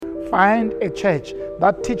Find a church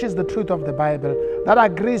that teaches the truth of the Bible, that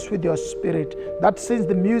agrees with your spirit, that sings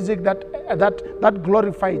the music that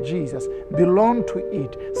glorifies Jesus. Belong to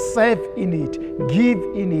it, serve in it, give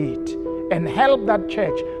in it, and help that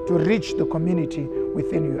church to reach the community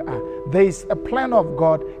within you are. There is a plan of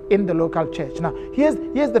God in the local church. Now, here's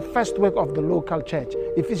the first work of the local church.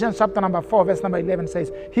 Ephesians chapter number 4, verse number 11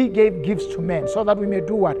 says, He gave gifts to men so that we may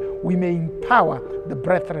do what? We may empower the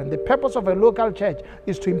brethren. The purpose of a local church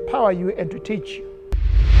is to empower you and to teach you.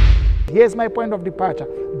 Here's my point of departure.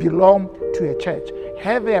 Belong to a church.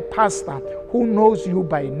 Have a pastor who knows you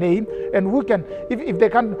by name and who can, if they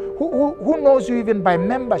can, who knows you even by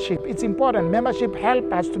membership. It's important. Membership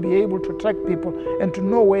helps us to be able to track people and to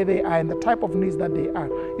know where they are and the type of needs that they are.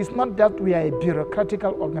 It's not that we are a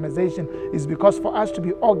bureaucratical organization. It's because for us to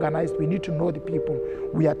be organized, we need to know the people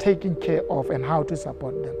we are taking care of and how to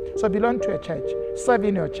support them. So belong to a church, serve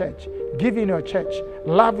in your church, give in your church,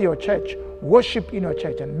 love your church, worship in your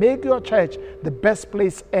church, and make your church the best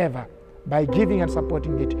place ever by giving and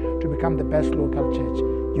supporting it to become the best local church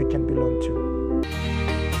you can belong to.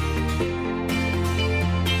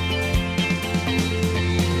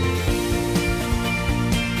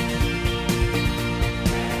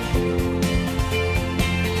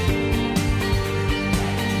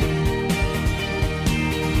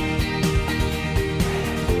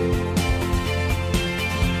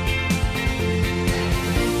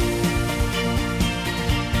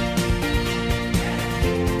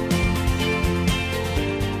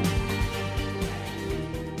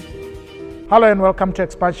 Hello and welcome to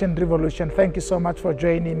Expansion Revolution. Thank you so much for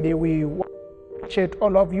joining me. We appreciate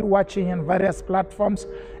all of you watching on various platforms.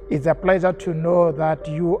 It's a pleasure to know that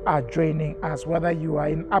you are joining us, whether you are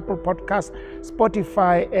in Apple Podcasts,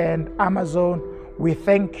 Spotify, and Amazon. We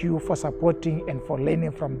thank you for supporting and for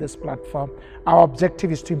learning from this platform. Our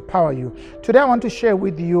objective is to empower you. Today I want to share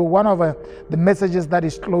with you one of the messages that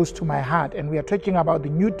is close to my heart, and we are talking about the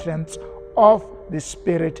nutrients of the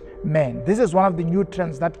spirit man. This is one of the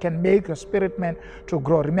nutrients that can make your spirit man to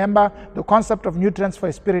grow. Remember, the concept of nutrients for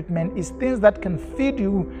a spirit man is things that can feed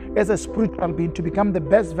you as a spiritual being to become the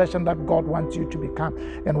best version that God wants you to become.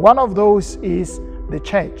 And one of those is the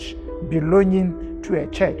church, belonging to a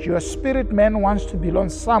church. Your spirit man wants to belong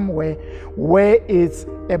somewhere where it's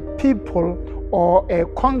a people or a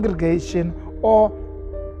congregation or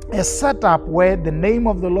a setup where the name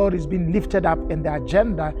of the Lord is being lifted up and the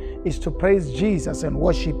agenda is to praise Jesus and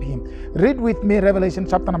worship Him. Read with me Revelation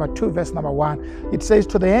chapter number 2, verse number 1. It says,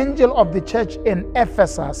 to the angel of the church in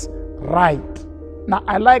Ephesus, write. Now,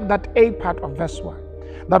 I like that A part of verse 1.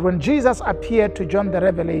 That when Jesus appeared to John the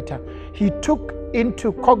Revelator, he took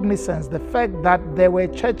into cognizance the fact that there were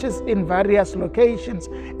churches in various locations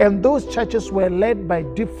and those churches were led by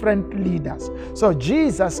different leaders. So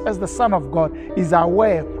Jesus, as the Son of God, is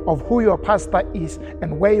aware of who your pastor is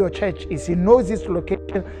and where your church is. He knows its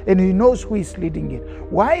location and he knows who is leading it.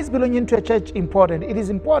 Why is belonging to a church important? It is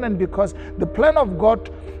important because the plan of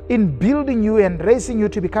God in building you and raising you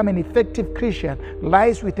to become an effective Christian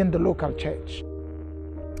lies within the local church.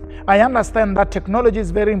 I understand that technology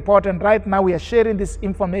is very important. Right now we are sharing this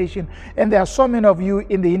information and there are so many of you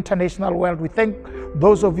in the international world. We thank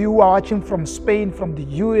those of you who are watching from Spain, from the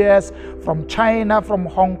US, from China, from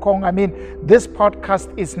Hong Kong. I mean, this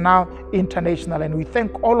podcast is now international and we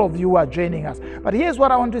thank all of you who are joining us. But here's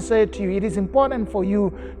what I want to say to you. It is important for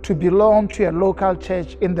you to belong to a local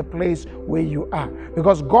church in the place where you are.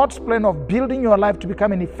 Because God's plan of building your life to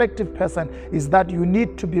become an effective person is that you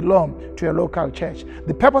need to belong to a local church.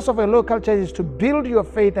 The purpose of a local church is to build your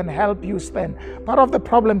faith and help you stand. Part of the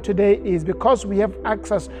problem today is because we have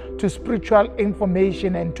access to spiritual information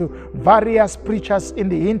and to various preachers in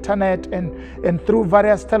the internet and through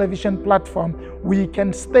various television platforms, we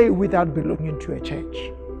can stay without belonging to a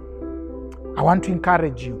church. I want to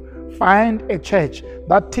encourage you. Find a church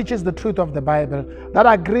that teaches the truth of the Bible, that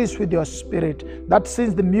agrees with your spirit, that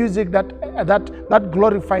sings the music that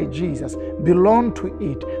glorifies Jesus. Belong to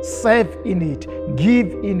it, serve in it, give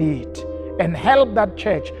in it, and help that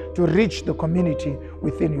church to reach the community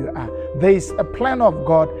within you are. There is a plan of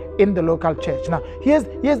God in the local church. Now,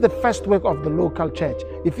 here's the first work of the local church.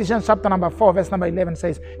 Ephesians chapter number 4, verse number 11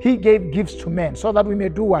 says, He gave gifts to men so that we may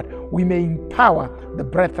do what? We may empower the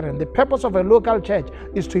brethren. The purpose of a local church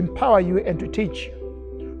is to empower you and to teach you.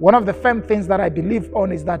 One of the firm things that I believe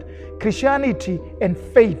on is that Christianity and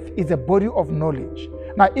faith is a body of knowledge.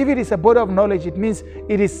 Now, if it is a body of knowledge, it means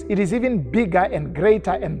it is even bigger and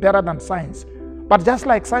greater and better than science. But just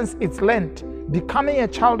like science, it's learned. Becoming a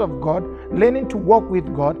child of God, learning to walk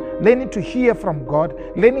with God, learning to hear from God,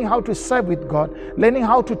 learning how to serve with God, learning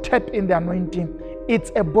how to tap in the anointing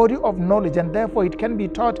It's a body of knowledge, and therefore it can be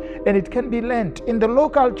taught and it can be learned. In the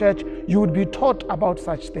local church, you would be taught about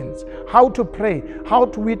such things: how to pray, how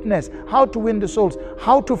to witness, how to win the souls,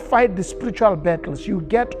 how to fight the spiritual battles. You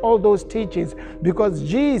get all those teachings because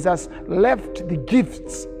Jesus left the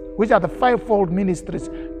gifts, which are the fivefold ministries,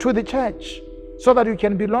 to the church, so that you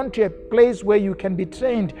can belong to a place where you can be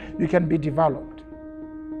trained, you can be developed.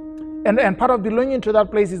 And part of belonging to that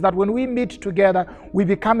place is that when we meet together, we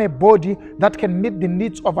become a body that can meet the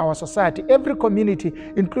needs of our society. Every community,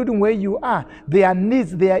 including where you are, there are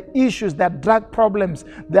needs, there are issues, there are drug problems,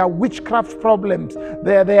 there are witchcraft problems,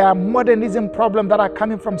 there are modernism problems that are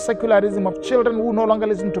coming from secularism of children who no longer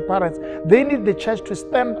listen to parents. They need the church to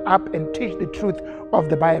stand up and teach the truth of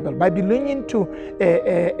the Bible. By belonging to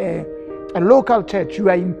a local church, you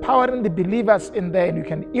are empowering the believers in there, and you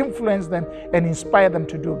can influence them and inspire them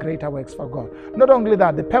to do greater works for God. Not only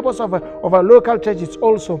that, the purpose of a local church is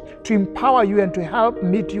also to empower you and to help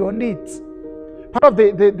meet your needs. Part of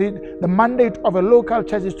the mandate of a local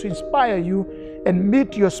church is to inspire you and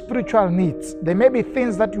meet your spiritual needs. There may be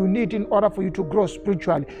things that you need in order for you to grow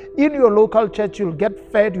spiritually. In your local church, you'll get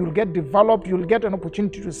fed, you'll get developed, you'll get an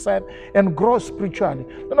opportunity to serve and grow spiritually.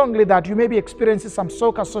 Not only that, you may be experiencing some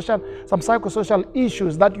psychosocial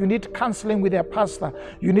issues that you need counseling with your pastor.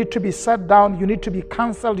 You need to be sat down, you need to be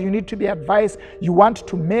counseled, you need to be advised. You want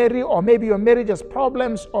to marry, or maybe your marriage has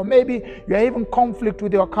problems, or maybe you are even conflict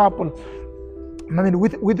with your couple.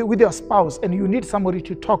 With your spouse, and you need somebody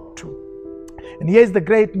to talk to. And here's the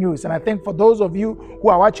great news, and I think for those of you who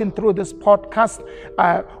are watching through this podcast,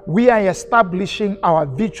 we are establishing our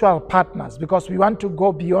virtual partners, because we want to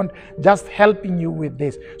go beyond just helping you with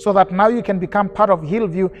this, so that now you can become part of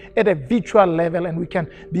Hillview at a virtual level, and we can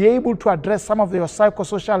be able to address some of your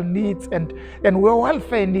psychosocial needs and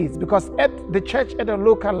welfare needs, because at the church at a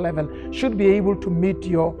local level should be able to meet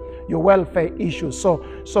your welfare issues.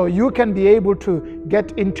 So you can be able to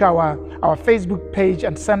get into our Facebook page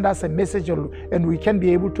and send us a message, and we can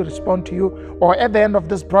be able to respond to you. Or at the end of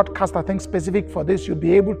this broadcast, I think specific for this, you'll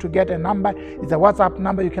be able to get a number. It's a WhatsApp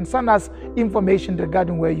number. You can send us information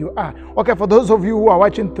regarding where you are. Okay, for those of you who are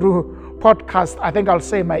watching through podcast, I think I'll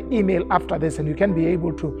say my email after this, and you can be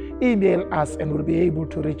able to email us and we'll be able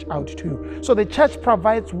to reach out to you. So the church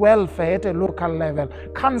provides welfare at a local level,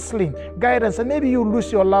 counseling, guidance, and maybe you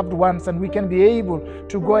lose your loved ones, and we can be able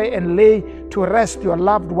to go and lay to rest your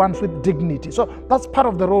loved ones with dignity. So that's part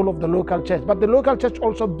of the role of the local church. But the local church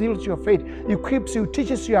also builds your faith, equips you,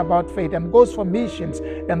 teaches you about faith, and goes for missions,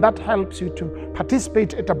 and that helps you to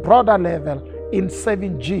participate at a broader level in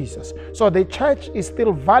serving Jesus. So the church is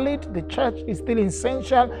still valid, the church is still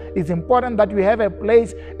essential. It's important that you have a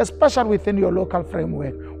place, especially within your local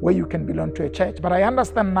framework, where you can belong to a church. But I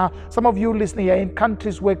understand now, some of you listening are in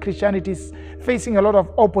countries where Christianity is facing a lot of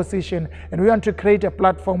opposition, and we want to create a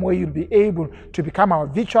platform where you'll be able to become our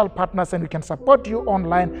virtual partners, and we can support you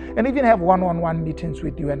online and even have one-on-one meetings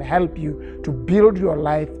with you and help you to build your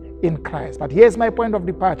life in Christ. But here's my point of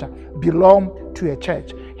departure: belong to a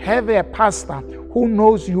church. Have a pastor who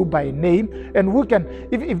knows you by name, and who can,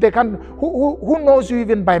 if they can, who knows you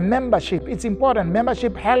even by membership. It's important.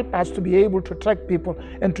 Membership helps us to be able to track people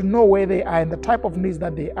and to know where they are and the type of needs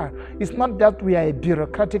that they are. It's not that we are a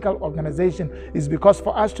bureaucratical organization. It's because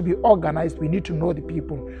for us to be organized, we need to know the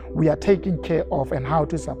people we are taking care of and how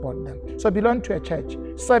to support them. So belong to a church,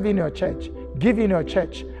 serve in your church, give in your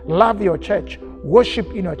church, love your church,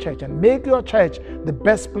 worship in your church, and make your church the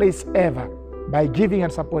best place ever by giving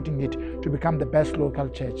and supporting it to become the best local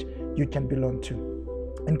church you can belong to.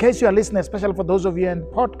 In case you are listening, especially for those of you in the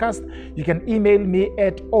podcast, you can email me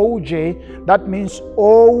at OJ, that means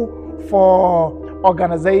O for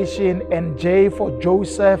organization and J for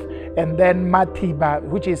Joseph, and then Matiba,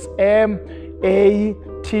 which is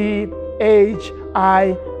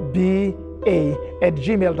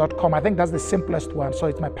MATHIBA@gmail.com. I think that's the simplest one. So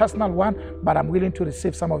it's my personal one, but I'm willing to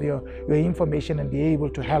receive some of your information and be able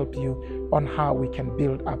to help you on how we can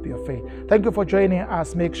build up your faith. Thank you for joining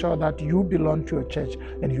us. Make sure that you belong to a church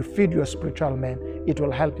and you feed your spiritual man. It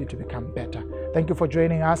will help you to become better. Thank you for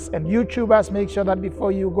joining us. And YouTubers, make sure that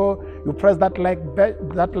before you go, you press that like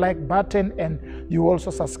button, and you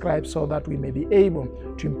also subscribe, so that we may be able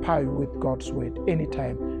to empower you with God's word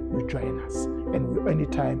anytime you join us. And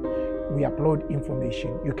anytime we upload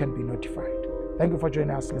information, you can be notified. Thank you for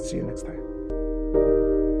joining us. Let's see you next time.